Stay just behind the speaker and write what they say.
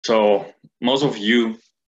So most of you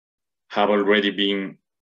have already been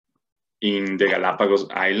in the Galapagos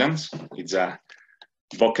Islands. It's a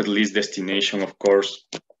bucket list destination, of course,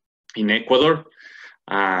 in Ecuador.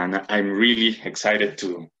 And I'm really excited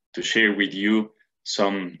to share with you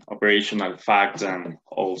some operational facts and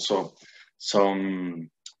also some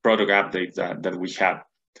product updates that we have.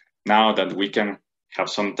 Now that we can have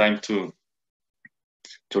some time to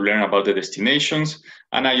learn about the destinations.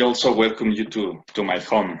 And I also welcome you to my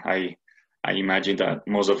home. I imagine that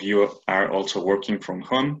most of you are also working from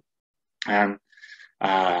home. And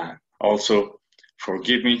also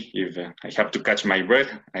forgive me if I have to catch my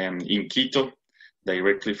breath. I am in Quito,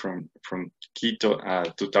 directly from Quito,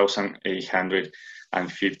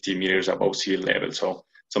 2,850 meters above sea level. So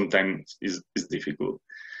sometimes it's difficult.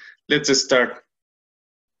 Let's start.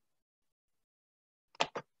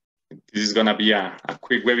 This is gonna be a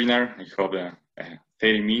quick webinar. I hope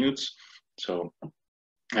 30 minutes. So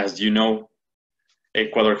as you know,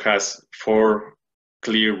 Ecuador has 4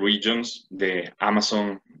 clear regions: the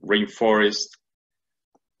Amazon rainforest,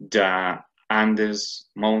 the Andes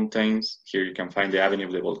Mountains. Here you can find the Avenue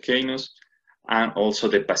of the Volcanoes, and also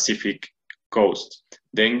the Pacific coast.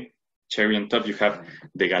 Then, cherry on top, you have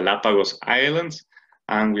the Galapagos Islands,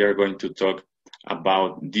 and we are going to talk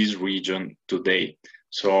about this region today.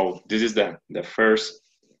 So this is the first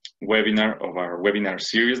webinar of our webinar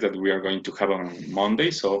series that we are going to have on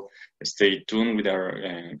Monday. So stay tuned with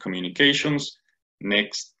our communications.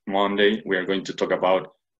 Next Monday, we are going to talk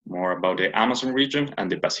more about the Amazon region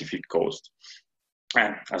and the Pacific coast.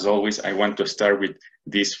 And as always, I want to start with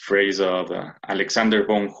this phrase of Alexander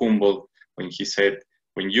von Humboldt, when he said,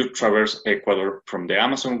 "When you traverse Ecuador from the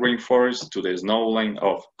Amazon rainforest to the snowline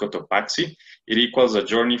of Cotopaxi, it equals a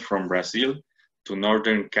journey from Brazil to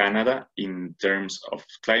northern Canada in terms of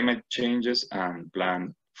climate changes and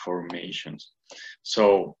plant formations."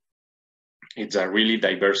 So it's a really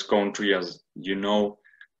diverse country, as you know,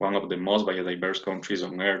 one of the most biodiverse countries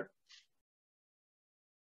on Earth.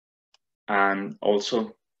 And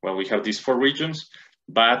also, well, we have these 4 regions,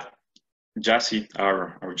 but Jassy,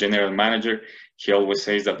 our general manager, he always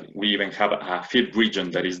says that we even have a 5th region,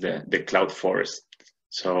 that is the cloud forest.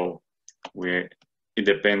 So it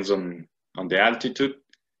depends on the altitude,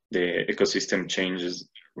 the ecosystem changes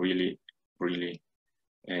really, really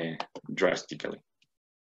drastically.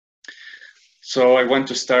 So I want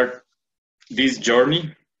to start this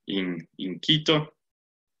journey in Quito.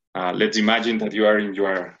 Let's imagine that you are in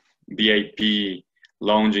your VIP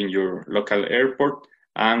lounge in your local airport,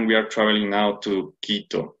 and we are traveling now to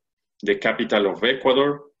Quito, the capital of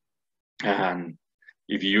Ecuador. And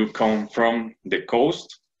if you come from the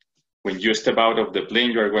coast, when you step out of the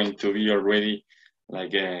plane, you are going to be already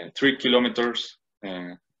like 3 kilometers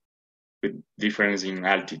with difference in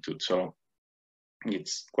altitude. So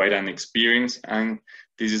it's quite an experience. And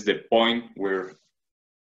this is the point where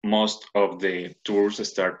most of the tours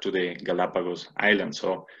start to the Galapagos Islands.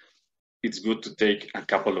 So it's good to take a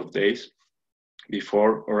couple of days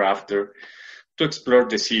before or after to explore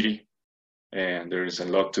the city. And there is a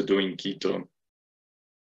lot to do in Quito.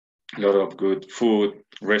 A lot of good food,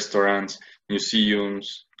 restaurants,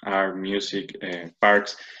 museums, art, music,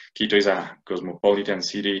 parks. Quito is a cosmopolitan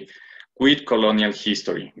city with colonial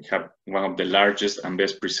history. We have one of the largest and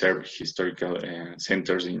best preserved historical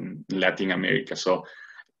centers in Latin America. So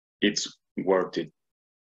it's worth it.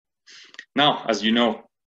 Now, as you know,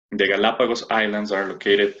 the Galapagos Islands are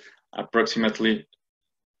located approximately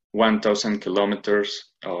 1,000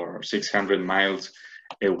 kilometers or 600 miles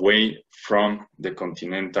away from the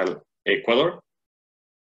continental Ecuador.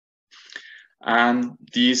 And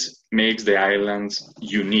this makes the islands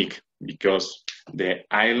unique because the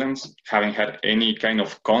islands haven't had any kind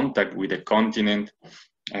of contact with the continent,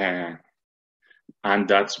 and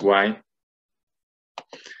that's why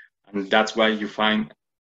you find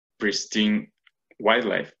pristine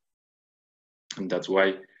wildlife, and that's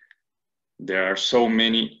why there are so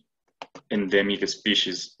many endemic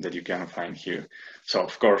species that you can find here. So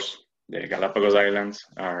of course, the Galapagos Islands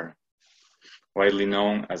are widely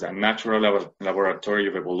known as a natural laboratory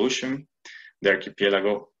of evolution. The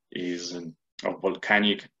archipelago is of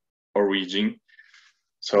volcanic origin,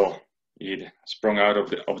 so it sprung out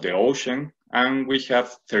of the ocean, and we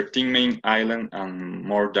have 13 main islands and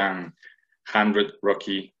more than 100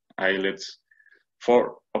 rocky islets.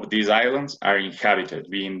 4 of these islands are inhabited,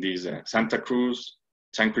 being these Santa Cruz,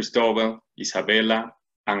 San Cristobal, Isabela,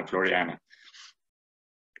 and Floriana.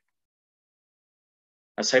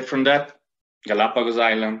 Aside from that, Galapagos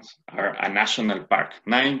Islands are a national park.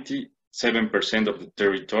 97% of the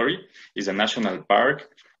territory is a national park,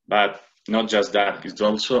 but not just that, it's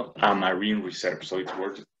also a marine reserve. So it's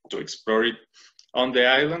worth to explore it on the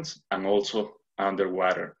islands and also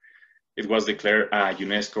underwater. It was declared a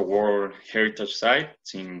UNESCO World Heritage Site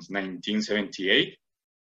since 1978,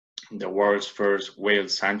 the world's first whale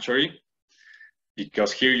sanctuary,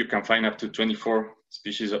 because here you can find up to 24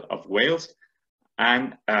 species of whales,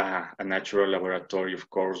 and a natural laboratory, of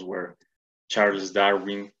course, where Charles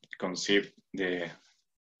Darwin conceived the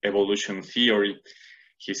evolution theory.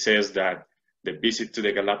 He says that the visit to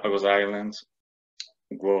the Galapagos Islands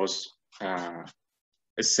was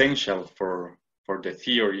essential for the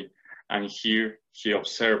theory, and here he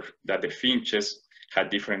observed that the finches had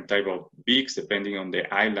different type of beaks depending on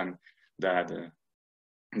the island that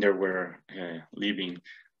they were living,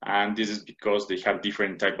 and this is because they have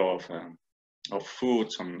different type of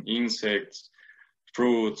food, some insects,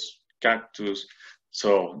 fruits, cactus.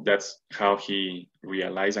 So that's how he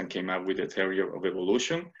realized and came up with the theory of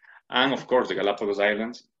evolution. And of course, the Galapagos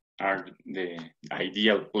Islands are the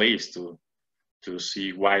ideal place to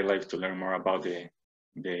see wildlife, to learn more about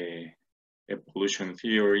the evolution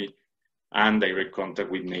theory and direct contact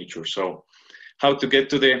with nature. So how to get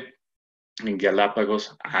to the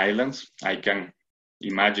Galapagos Islands? I can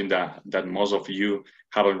imagine that most of you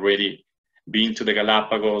have already been to the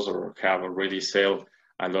Galapagos or have already sailed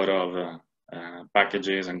a lot of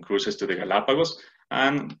packages and cruises to the Galapagos.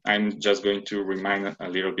 And I'm just going to remind a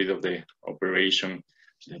little bit of the operation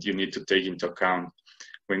that you need to take into account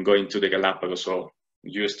when going to the Galapagos. So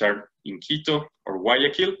you start in Quito or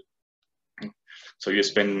Guayaquil. So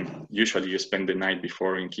usually you spend the night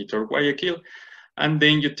before in Quito or Guayaquil, and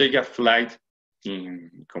then you take a flight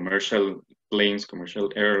in commercial planes,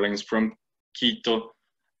 commercial airlines from Quito,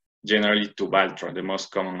 generally to Baltra, the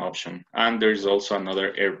most common option. And there is also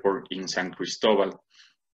another airport in San Cristobal.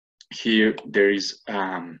 Here there is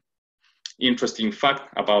interesting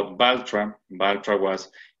fact about Baltra. Baltra was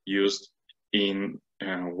used in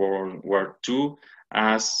World War II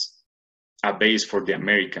as a base for the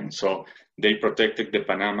Americans. So they protected the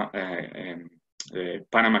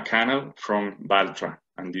Panama Canal from Baltra,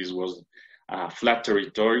 and this was a flat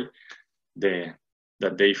territory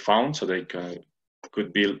that they found, so they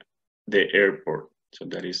could build the airport. So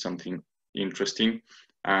that is something interesting,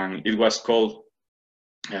 and it was called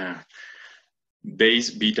Base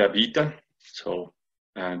Beta Beta. So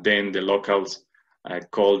then the locals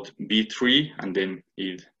called B3, and then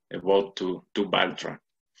it evolved to Baltra.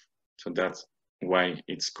 So that's why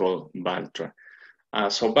it's called Baltra.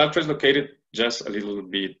 So Baltra is located just a little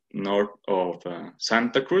bit north of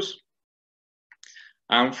Santa Cruz.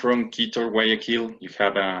 And from Quito or Guayaquil, you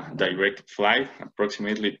have a direct flight,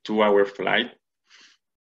 approximately 2-hour flight.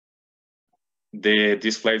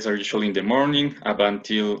 These flights are usually in the morning up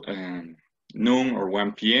until noon or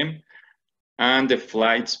 1 p.m. And the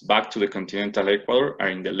flights back to the continental Ecuador are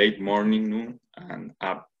in the late morning, noon, and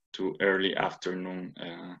up to early afternoon,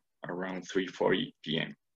 around 3:40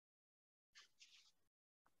 p.m.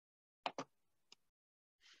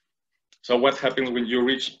 So what happens when you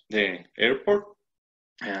reach the airport?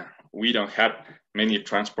 We don't have many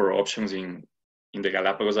transport options in the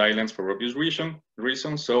Galapagos Islands for obvious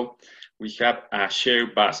reasons. So we have a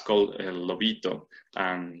shared bus called Lobito.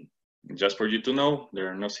 And just for you to know, there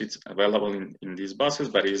are no seats available in these buses,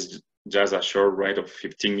 but it's just a short ride of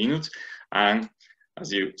 15 minutes. And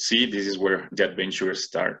as you see, this is where the adventure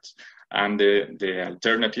starts. And the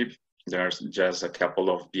alternative, there's just a couple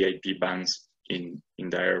of VIP vans in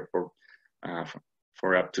the airport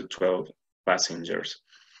for up to 12 passengers.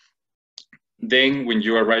 Then when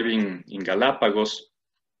you arrive in Galapagos,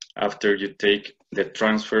 after you take the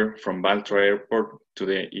transfer from Baltra Airport to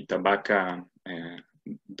the Itabaca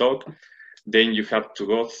dock, then you have to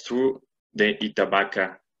go through the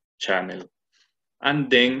Itabaca Channel.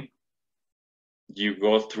 And then you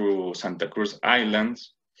go through Santa Cruz Island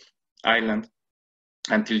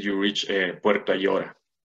until you reach Puerto Ayora.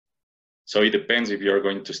 So it depends if you're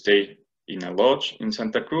going to stay in a lodge in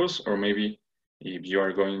Santa Cruz, or maybe if you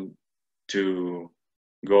are going to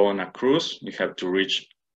go on a cruise, you have to reach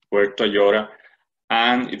Puerto Ayora,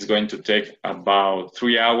 and it's going to take about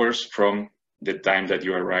 3 hours from the time that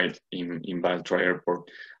you arrive in Baltra Airport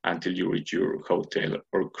until you reach your hotel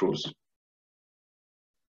or cruise.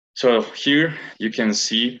 So here you can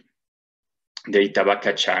see the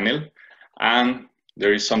Itabaca Channel, and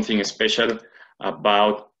there is something special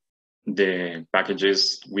about the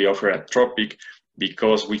packages we offer at Tropic,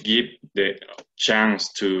 because we give the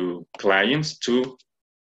chance to clients to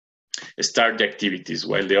start the activities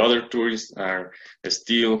while the other tourists are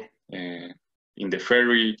still in the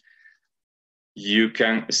ferry. You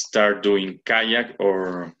can start doing kayak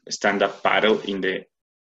or stand-up paddle in the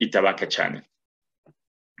Itabaca Channel.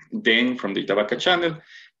 Then from the Itabaca Channel,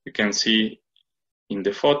 You can see in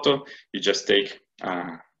the photo, you just take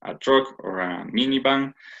a truck or a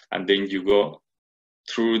minivan, and then you go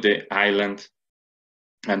through the island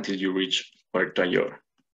until you reach Puerto Ayora.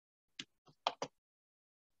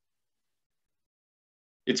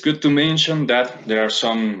 It's good to mention that there are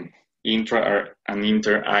some intra and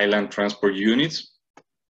inter-island transport units.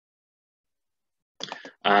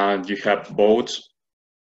 You have boats,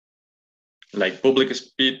 like public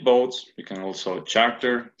speedboats. You can also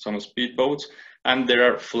charter some speedboats, and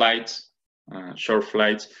there are flights, short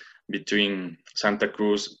flights between Santa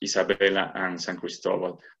Cruz, Isabela, and San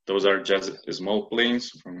Cristobal. Those are just small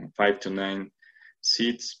planes from 5 to 9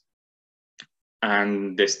 seats,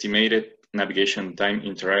 and the estimated navigation time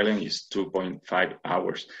inter-island is 2.5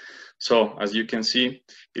 hours. So as you can see,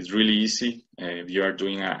 it's really easy if you are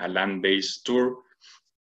doing a land-based tour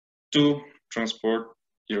to transport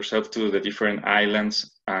yourself to the different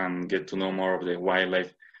islands and get to know more of the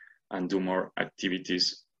wildlife and do more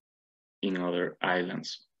activities in other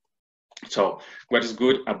islands. So what is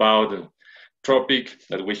good about Tropic,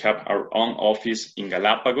 that we have our own office in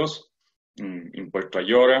Galapagos, in Puerto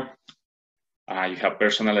Ayora. You have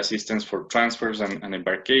personal assistance for transfers and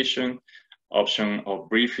embarkation, option of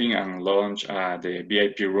briefing and launch the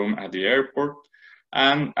VIP room at the airport.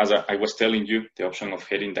 And as I was telling you, the option of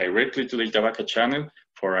heading directly to the Itavaca Channel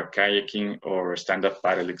for a kayaking or stand-up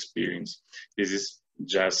paddle experience. This is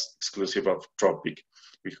just exclusive of Tropic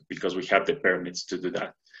because we have the permits to do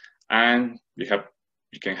that. And you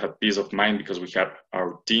can have peace of mind because we have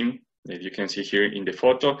our team that you can see here in the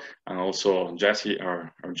photo, and also Jassy,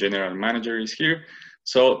 our general manager, is here.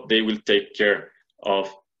 So they will take care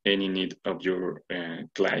of any need of your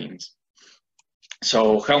clients.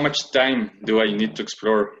 So how much time do I need to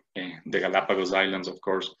explore the Galapagos Islands? Of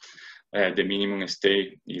course, the minimum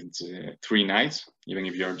stay is 3 nights, even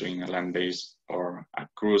if you're doing a land-based or a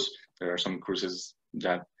cruise. There are some cruises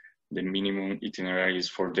that the minimum itinerary is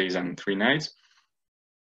 4 days and 3 nights.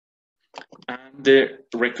 And the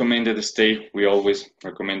recommended stay, we always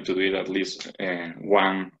recommend to do it at least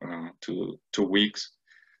 1 to 2 weeks,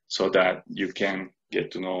 so that you can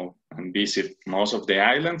get to know and visit most of the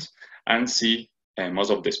islands and see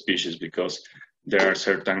most of the species, because there are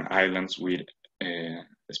certain islands with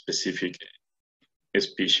specific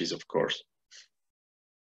species, of course.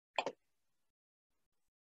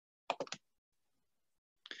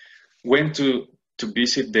 When to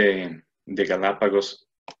visit the Galapagos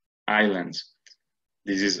Islands?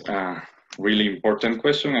 This is a really important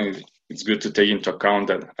question, and it's good to take into account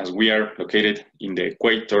that as we are located in the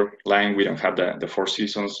equator line, we don't have the 4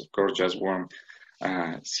 seasons, of course, just warm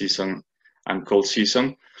season and cold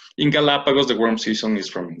season. In Galapagos, the warm season is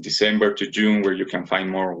from December to June, where you can find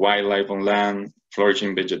more wildlife on land,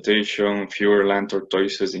 flourishing vegetation, fewer land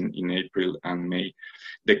tortoises in April and May.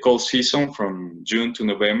 The cold season from June to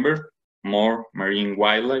November, more marine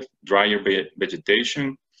wildlife, drier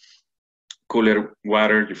vegetation, cooler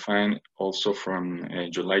water you find also from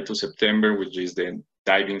July to September, which is the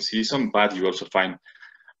diving season, but you also find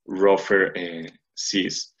rougher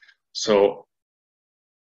seas. So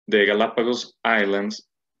the Galapagos Islands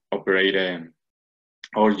operate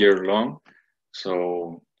all year long,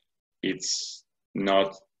 so it's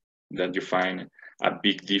not that you find a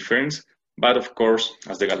big difference. But of course,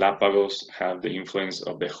 as the Galapagos have the influence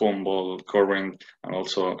of the Humboldt current and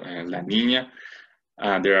also La Niña,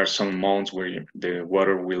 there are some months where the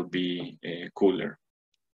water will be cooler.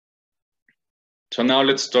 So now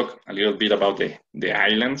let's talk a little bit about the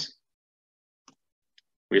islands.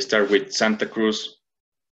 We start with Santa Cruz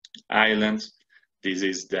Islands. This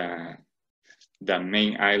is the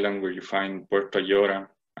main island where you find Puerto Ayora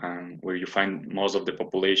and where you find most of the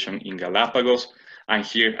population in Galapagos. And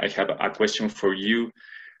here I have a question for you.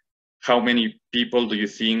 How many people do you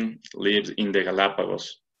think live in the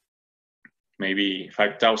Galapagos? Maybe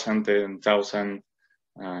 5,000, 10,000,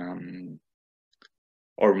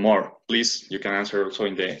 or more. Please, you can answer also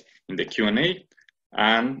in the Q&A,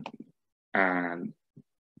 and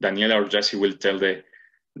Daniela or Jassy will tell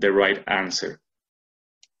the right answer,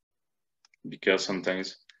 because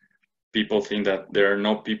sometimes people think that there are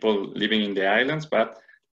no people living in the islands, but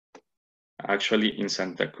actually in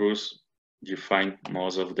Santa Cruz you find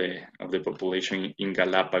most of the population in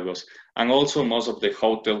Galapagos, and also most of the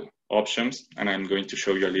hotel options, and I'm going to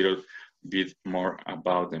show you a little bit more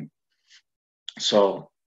about them. So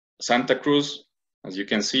Santa Cruz, as you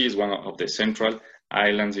can see, is one of the central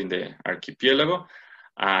islands in the archipelago,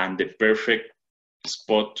 and the perfect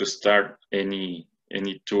spot to start any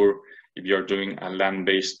tour if you're doing a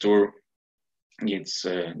land-based tour. It's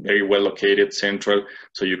very well located, central,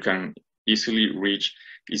 so you can easily reach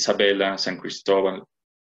Isabela, San Cristobal,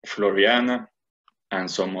 Floriana, and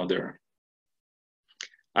some other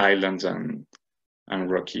islands and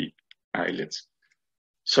rocky islets.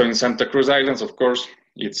 So in Santa Cruz Islands, of course,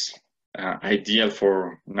 it's ideal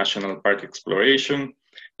for national park exploration.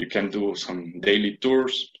 You can do some daily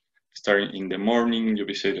tours. Starting in the morning, you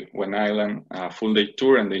visit one island, a full day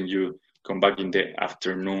tour, and then you come back in the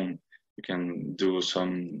afternoon. You can do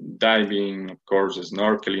some diving, of course,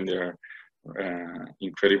 snorkeling. There are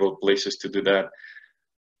incredible places to do that.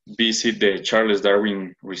 Visit the Charles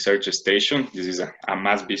Darwin Research Station. This is a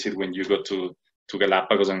must visit when you go to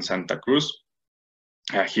Galapagos and Santa Cruz.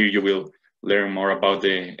 Here you will learn more about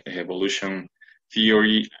the evolution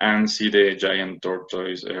theory and see the giant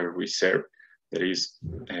tortoise reserve. That is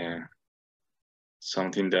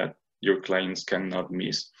something that your clients cannot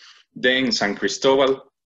miss. Then San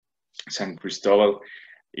Cristobal. San Cristobal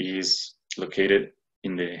is located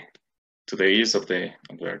to the east of the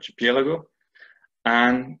archipelago.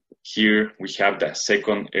 And here we have the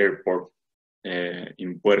second airport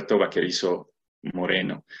in Puerto Vaquerizo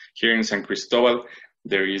Moreno. Here in San Cristobal,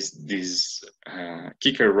 there is this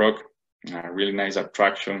kicker rock, a really nice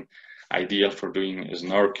attraction, ideal for doing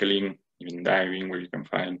snorkeling, even diving, where you can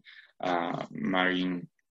find marine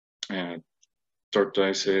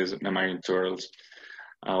tortoises, marine turtles,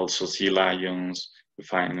 also sea lions. You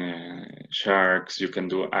find sharks. You can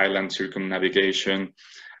do island circumnavigation.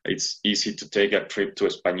 It's easy to take a trip to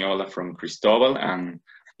Española from Cristobal, and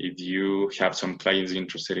if you have some clients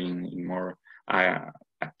interested in more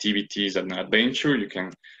activities and adventure, you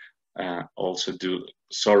can also do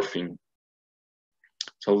surfing.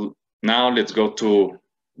 So now let's go to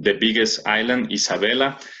the biggest island,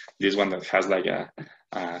 Isabela. This one that has like a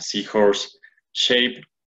seahorse shape,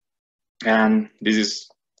 and this is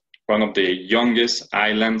one of the youngest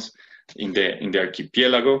islands in the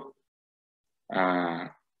archipelago.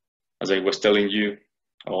 As I was telling you,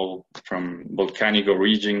 all from volcanic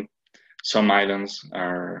origin. Some islands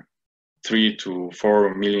are 3 to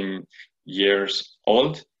 4 million years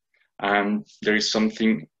old, and there is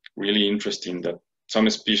something really interesting that some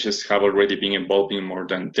species have already been evolving more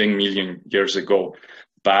than 10 million years ago,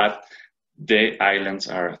 but the islands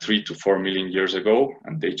are 3 to 4 million years ago,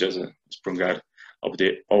 and they just sprung out of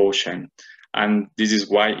the ocean. And this is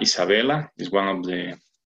why Isabela is one of the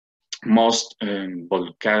most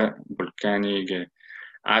volcanic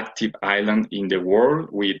active island in the world,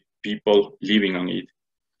 with people living on it.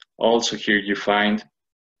 Also here you find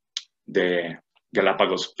the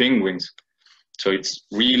Galapagos penguins. So it's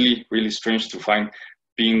really, really strange to find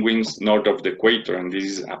penguins north of the equator, and this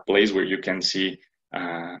is a place where you can see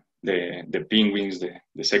the penguins,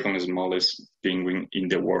 the second smallest penguin in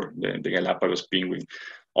the world, the Galapagos penguin.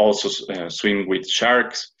 Also swim with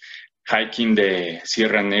sharks, hiking the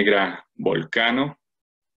Sierra Negra volcano.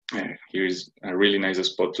 Here is a really nice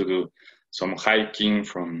spot to do some hiking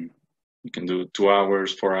you can do 2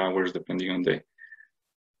 hours, 4 hours, depending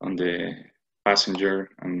on the passenger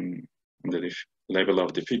and the level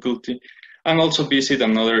of difficulty. And also visit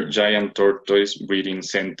another giant tortoise breeding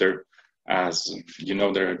center. As you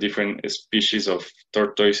know, there are different species of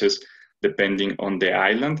tortoises depending on the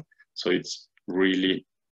island. So it's really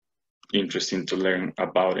interesting to learn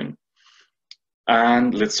about them.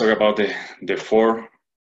 And let's talk about the 4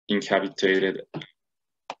 inhabited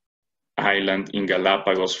island in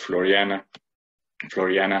Galapagos, Floriana.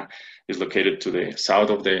 Floriana is located to the south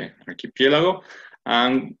of the archipelago,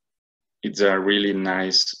 and it's a really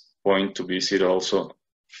nice point to visit also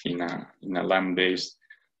in a land-based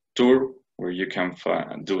tour, where you can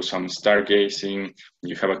do some stargazing. When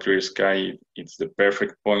you have a clear sky, it's the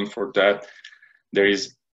perfect point for that. There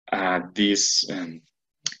is this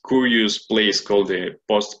curious place called the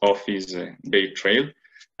Post Office Bay Trail.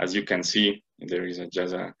 As you can see, there is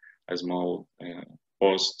just a small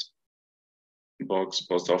post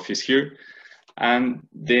office here, and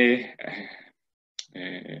the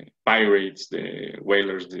pirates, the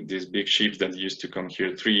whalers, these big ships that used to come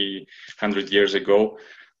here 300 years ago,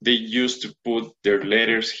 they used to put their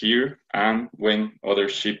letters here, and when other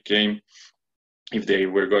ship came, if they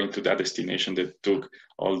were going to that destination, they took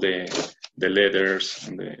all the letters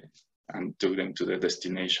and took them to the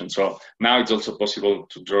destination. So now it's also possible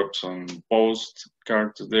to drop some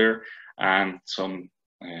postcards there, and some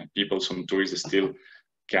people, some tourists still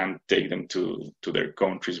can take them to their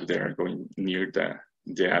countries if they are going near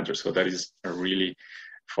the address. So that is a really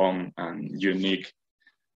fun and unique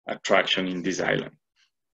attraction in this island.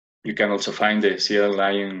 You can also find the sea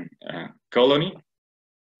lion colony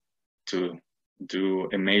to do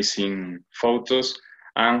amazing photos,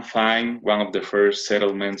 and find one of the first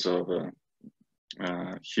settlements of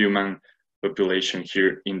human population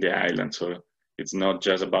here in the island. So it's not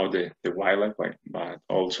just about the wildlife, but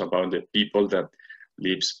also about the people that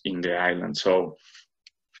lives in the island. So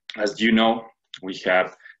as you know, we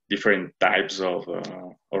have different types of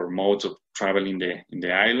or modes of travel in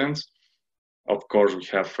the islands. Of course, we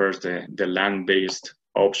have first the land-based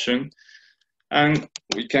option, and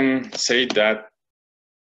we can say that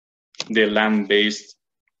the land-based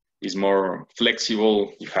is more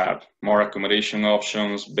flexible. You have more accommodation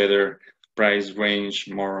options, better price range,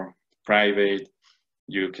 more private.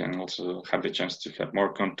 You can also have the chance to have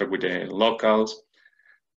more contact with the locals.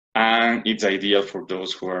 And it's ideal for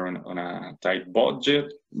those who are on a tight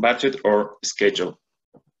budget or schedule.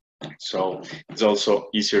 So it's also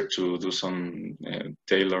easier to do some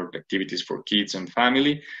tailored activities for kids and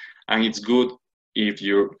family. And it's good if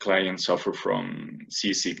your clients suffer from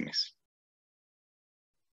seasickness.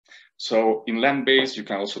 So in land-based, you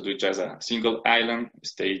can also do just a single island,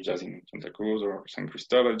 stay just in Santa Cruz or San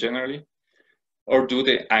Cristobal generally, or do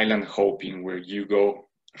the island hopping, where you go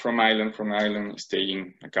from island,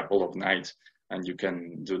 staying a couple of nights, and you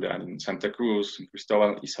can do that in Santa Cruz, San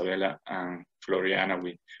Cristobal, Isabela, and Floriana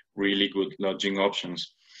with really good lodging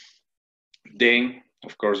options. Then,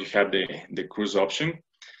 of course, you have the cruise option,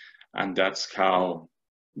 and that's how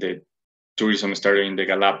the tourism started in the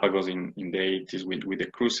Galapagos in the 80s with the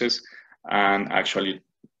cruises, and actually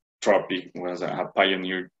Tropic was a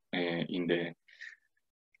pioneer in the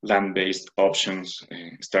land-based options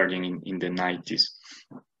starting in the 90s.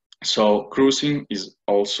 So cruising is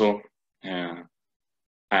also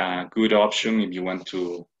a good option if you want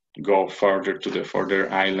to go further to the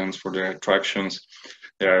further islands for the attractions.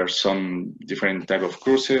 There are some different type of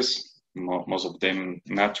cruises, most of them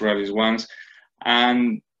naturalist ones,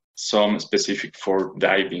 and some specific for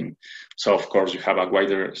diving. So of course you have a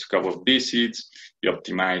wider scope of visits, you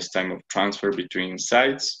optimize time of transfer between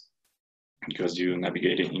sites because you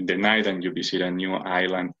navigate in the night and you visit a new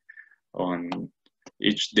island on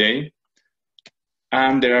each day.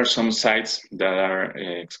 And there are some sites that are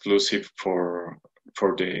exclusive for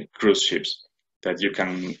the cruise ships that you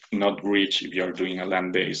can not reach if you're doing a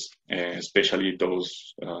land base, especially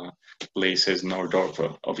those places north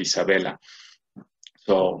of Isabela.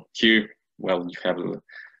 So here, well, you have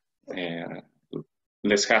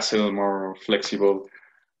less hassle, more flexible.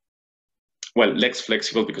 Well, less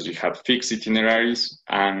flexible because you have fixed itineraries,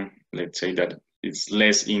 and let's say that it's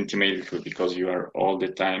less intimate because you are all the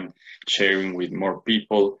time sharing with more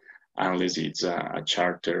people, unless it's a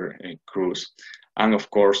charter cruise. And of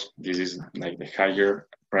course, this is like the higher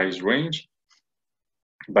price range,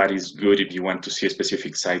 but it's good if you want to see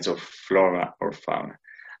specific sites of flora or fauna.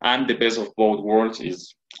 And the best of both worlds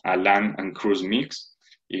is a land and cruise mix,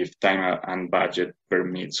 if time and budget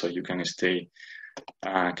permit. So you can stay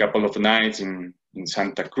a couple of nights in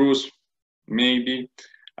Santa Cruz, maybe,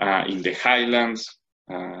 in the highlands,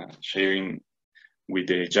 sharing with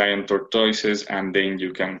the giant tortoises, and then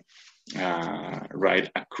you can ride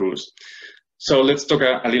a cruise. So let's talk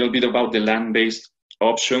a little bit about the land-based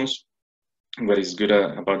options. What is good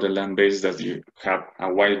about the land-based is that you have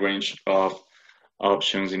a wide range of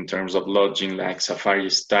options in terms of lodging, like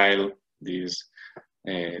safari style, these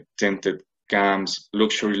tented camps,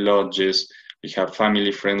 luxury lodges. We have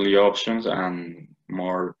family-friendly options and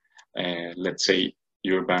more, let's say,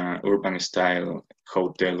 urban style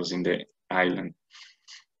hotels in the island.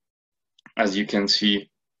 As you can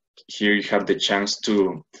see here, you have the chance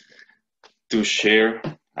to share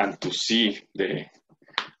and to see the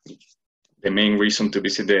main reason to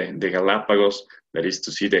visit the Galapagos, that is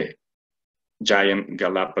to see the giant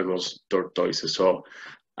Galapagos tortoises. So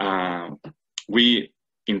we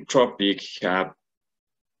in Tropic have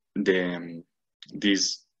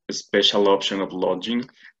this special option of lodging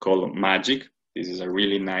called Magic. This is a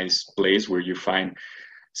really nice place where you find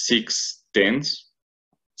 6 tents,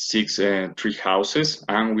 6 tree houses,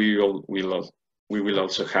 and we will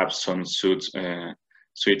also have some suites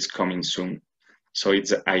coming soon. So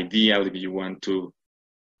it's ideal if you want to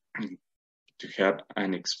have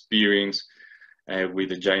an experience with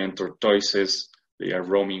the giant tortoises. They are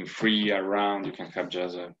roaming free around. You can have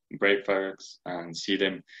just a breakfast and see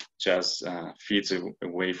them just feet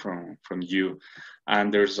away from you.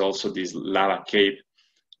 And there's also this lava cave.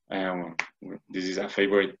 This is a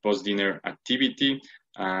favorite post-dinner activity,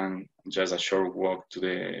 and just a short walk to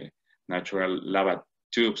the natural lava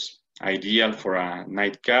tubes, ideal for a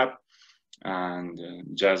nightcap and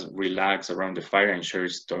just relax around the fire and share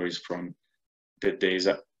stories from the day's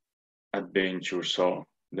adventure. So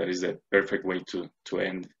that is the perfect way to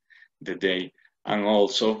end the day. And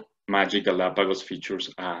also Magic Galapagos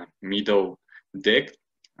features a middle deck,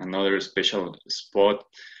 another special spot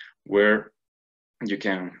where You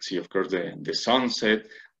can see, of course, the sunset,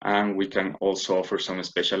 and we can also offer some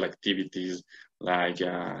special activities like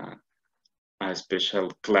a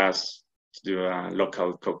special class to do a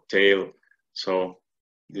local cocktail. So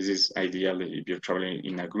this is ideal if you're traveling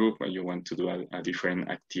in a group and you want to do a different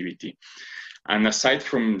activity. And aside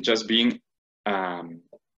from just being a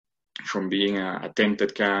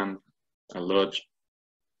tented camp, a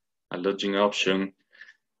lodging option,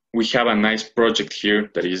 we have a nice project here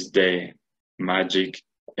that is the Magic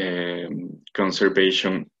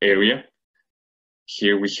Conservation Area.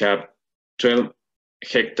 Here we have 12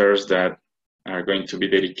 hectares that are going to be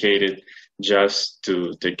dedicated just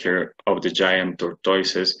to take care of the giant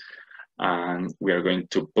tortoises. And we are going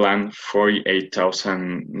to plant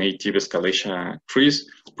 48,000 native escalacia trees,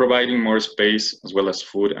 providing more space as well as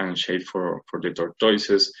food and shade for the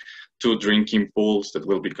tortoises, 2 drinking pools that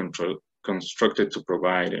will be constructed to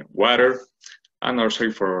provide water and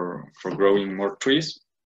also for growing more trees,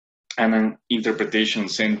 and an interpretation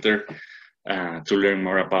center to learn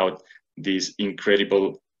more about these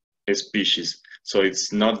incredible species. So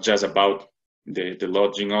it's not just about the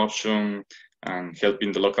lodging option and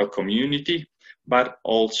helping the local community, but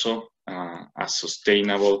also a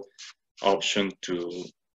sustainable option to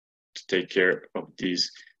take care of this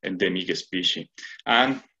endemic species.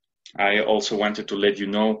 And I also wanted to let you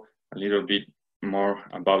know a little bit more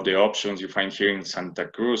about the options you find here in Santa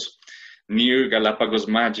Cruz. Near Galapagos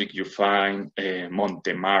Magic, you find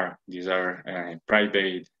Montemar. These are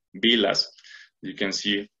private villas. You can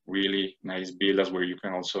see really nice villas where you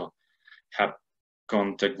can also have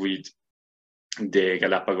contact with the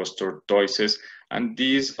Galapagos tortoises. And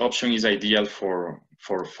this option is ideal for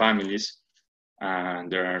families. And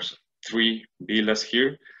there are 3 villas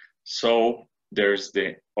here. So there's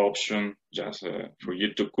the option just for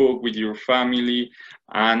you to cook with your family,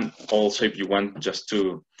 and also if you want just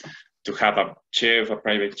to have a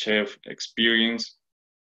private chef experience,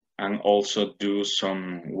 and also do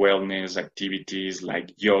some wellness activities like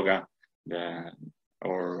yoga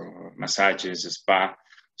or massages, spa.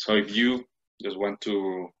 So if you just want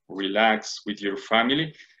to relax with your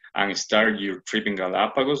family and start your trip in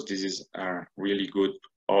Galapagos, this is a really good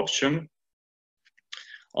option.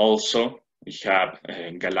 Also, we have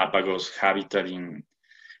Galapagos Habitat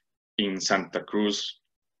in Santa Cruz.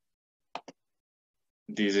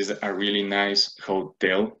 This is a really nice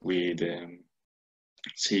hotel with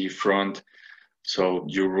seafront. So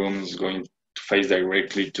your room is going to face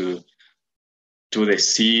directly to the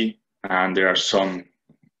sea, and there are some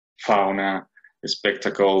fauna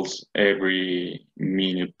spectacles every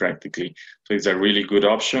minute practically. So it's a really good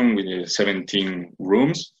option with 17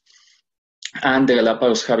 rooms. And the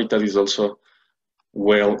Galapagos Habitat is also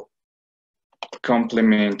well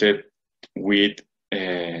complemented with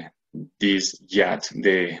this yacht,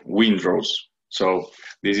 the Windrose. So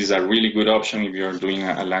this is a really good option if you're doing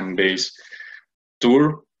a land-based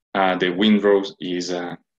tour. The Windrose is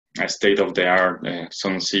a state-of-the-art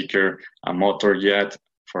Sunseeker, a motor yacht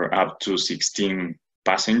for up to 16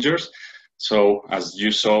 passengers. So as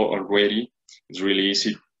you saw already, it's really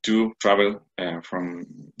easy to travel from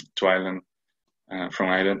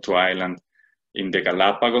island to island in the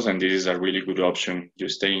Galapagos, and this is a really good option. You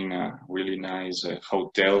stay in a really nice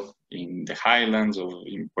hotel in the highlands or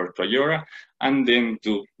in Puerto Ayora, and then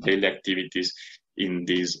do daily activities in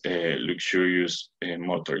this luxurious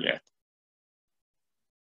motor yacht.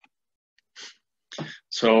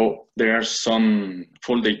 So there are some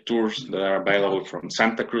full-day tours that are available from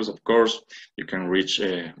Santa Cruz, of course. You can reach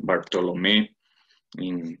Bartolomé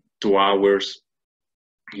in 2 hours.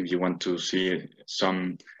 If you want to see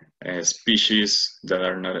some species that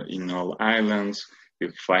are not in all islands,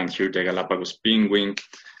 you find here the Galapagos penguin.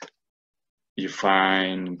 You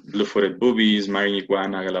find blue-footed boobies, marine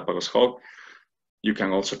iguana, Galapagos hawk. You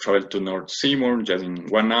can also travel to North Seymour just in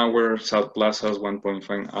 1 hour, South Plazas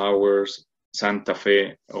 1.5 hours, Santa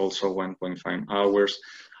Fe also 1.5 hours.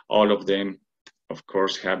 All of them, of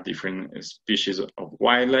course, have different species of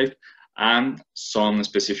wildlife and some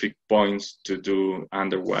specific points to do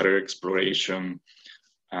underwater exploration,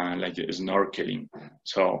 like snorkeling.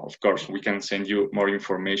 So, of course, we can send you more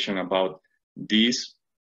information about this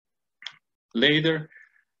later.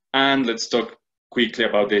 And let's talk quickly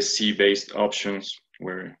about the sea-based options,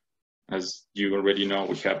 where, as you already know,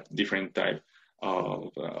 we have different types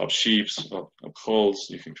of ships, of hulls.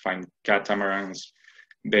 You can find catamarans,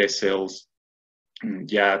 vessels,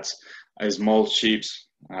 yachts, small ships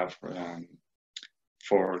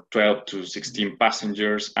for 12 to 16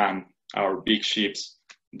 passengers, and our big ships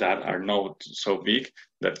that are not so big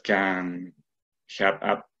that can have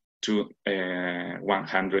up to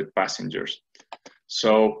 100 passengers.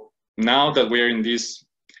 So now that we're in this,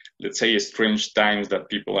 let's say, strange times that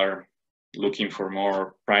people are looking for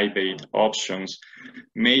more private options,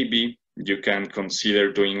 maybe you can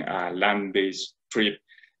consider doing a land-based trip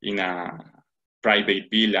in a private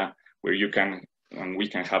villa where you can, and we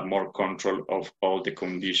can have more control of all the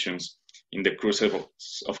conditions. In the cruise,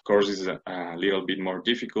 of course, is a little bit more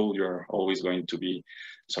difficult. You're always going to be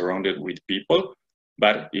surrounded with people,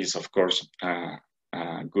 but it's of course a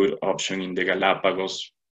good option in the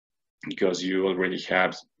Galapagos because you already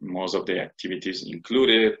have most of the activities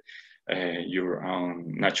included, your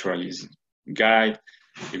own naturalist guide.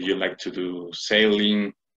 If you like to do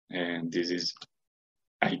sailing, this is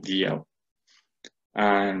ideal.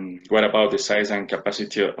 And what about the size and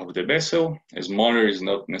capacity of the vessel? Smaller is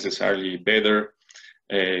not necessarily better.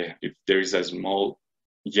 If there is a small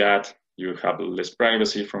yacht, you have less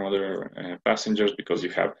privacy from other passengers because you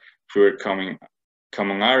have fewer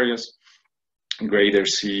common areas. Greater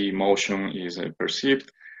sea motion is perceived,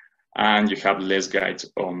 and you have less guides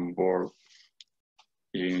on board.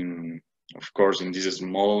 Of course, in these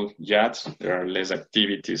small yachts, there are less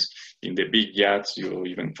activities. In the big yachts, you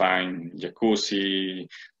even find jacuzzi,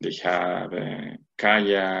 they have a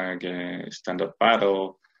kayak, stand-up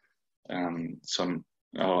paddle, some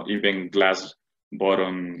even glass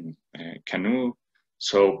bottom canoe.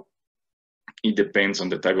 So it depends on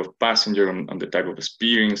the type of passenger, on the type of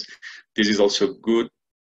experience. This is also good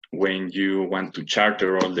when you want to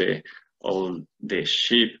charter all the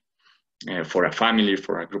ship for a family,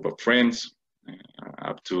 for a group of friends,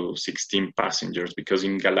 up to 16 passengers, because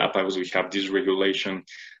in Galapagos we have this regulation,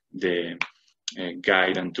 the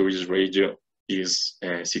guide and tourist ratio is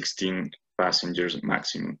 16 passengers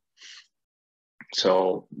maximum.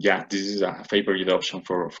 So yeah, this is a favorite option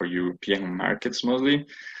for European markets mostly.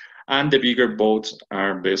 And the bigger boats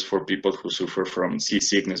are best for people who suffer from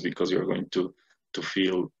seasickness because you're going to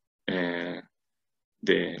feel the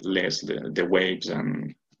waves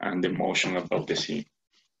and the motion above the sea.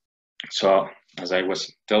 So as I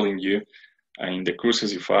was telling you, in the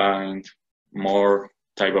cruises you find more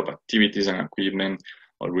type of activities and equipment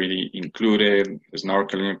already included,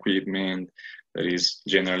 snorkeling equipment that is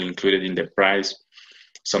generally included in the price.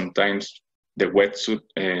 Sometimes the wetsuit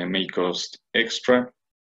may cost extra.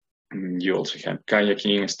 You also have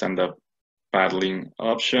kayaking, stand-up paddling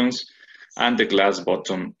options, and the glass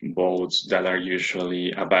bottom boats that are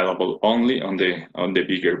usually available only on the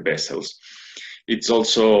bigger vessels. It's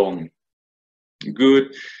also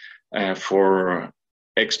good for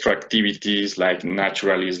extra activities like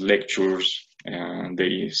naturalist lectures.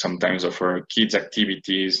 They sometimes offer kids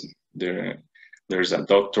activities. There's a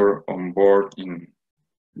doctor on board in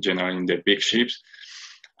general in the big ships,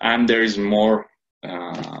 and there is more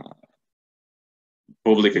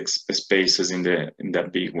public spaces in the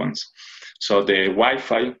big ones. So the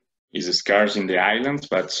Wi-Fi is scarce in the islands,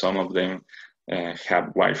 but some of them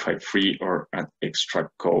have Wi-Fi free or at extra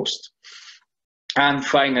cost. And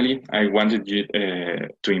finally, I wanted you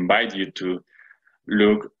to invite you to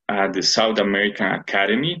look at the South American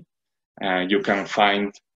Academy. You can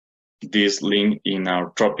find this link in our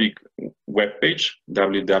Tropic webpage,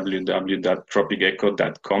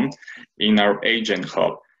 www.tropiceco.com, in our agent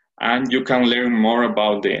hub. And you can learn more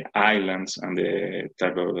about the islands and the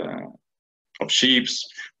type of ships,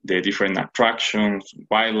 the different attractions,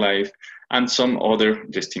 wildlife, and some other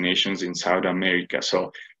destinations in South America.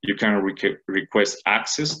 So you can request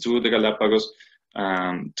access to the Galapagos,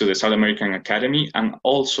 to the South American Academy, and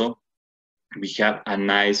also we have a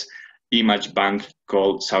nice image bank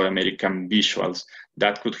called South American Visuals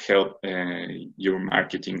that could help your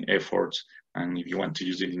marketing efforts. And if you want to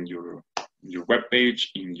use it in your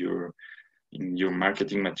webpage, in your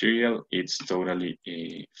marketing material, it's totally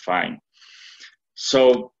fine.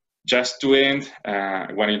 So just to end,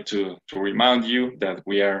 I wanted to remind you that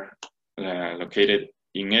we are located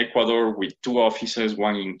in Ecuador with 2 offices,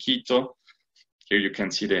 one in Quito. Here you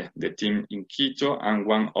can see the team in Quito, and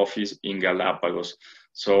 1 office in Galapagos.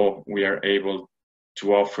 So we are able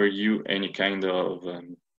to offer you any kind of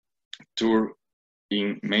tour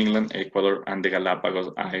in mainland Ecuador and the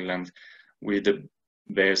Galapagos Islands with the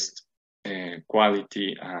best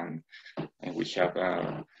quality, and we have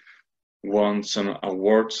won some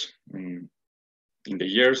awards in the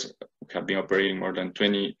years. We have been operating more than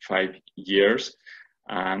 25 years,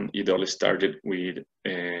 and it all started with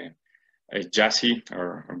Jassy,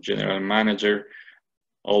 our general manager,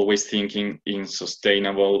 always thinking in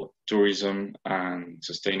sustainable tourism and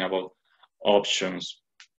sustainable options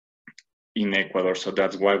in Ecuador. So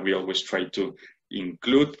that's why we always try to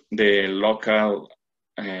include the local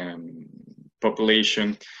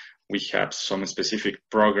population. We have some specific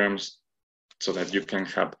programs so that you can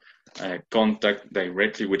have contact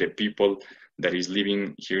directly with the people that is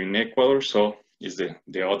living here in Ecuador. So it's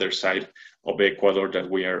the other side of Ecuador that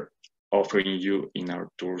we are offering you in our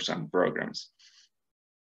tours and programs.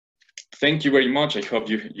 Thank you very much. I hope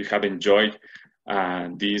you have enjoyed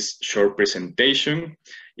this short presentation.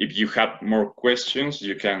 If you have more questions,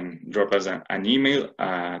 you can drop us an email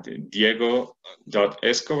at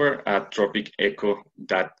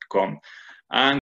diego.escobar@tropiceco.com. And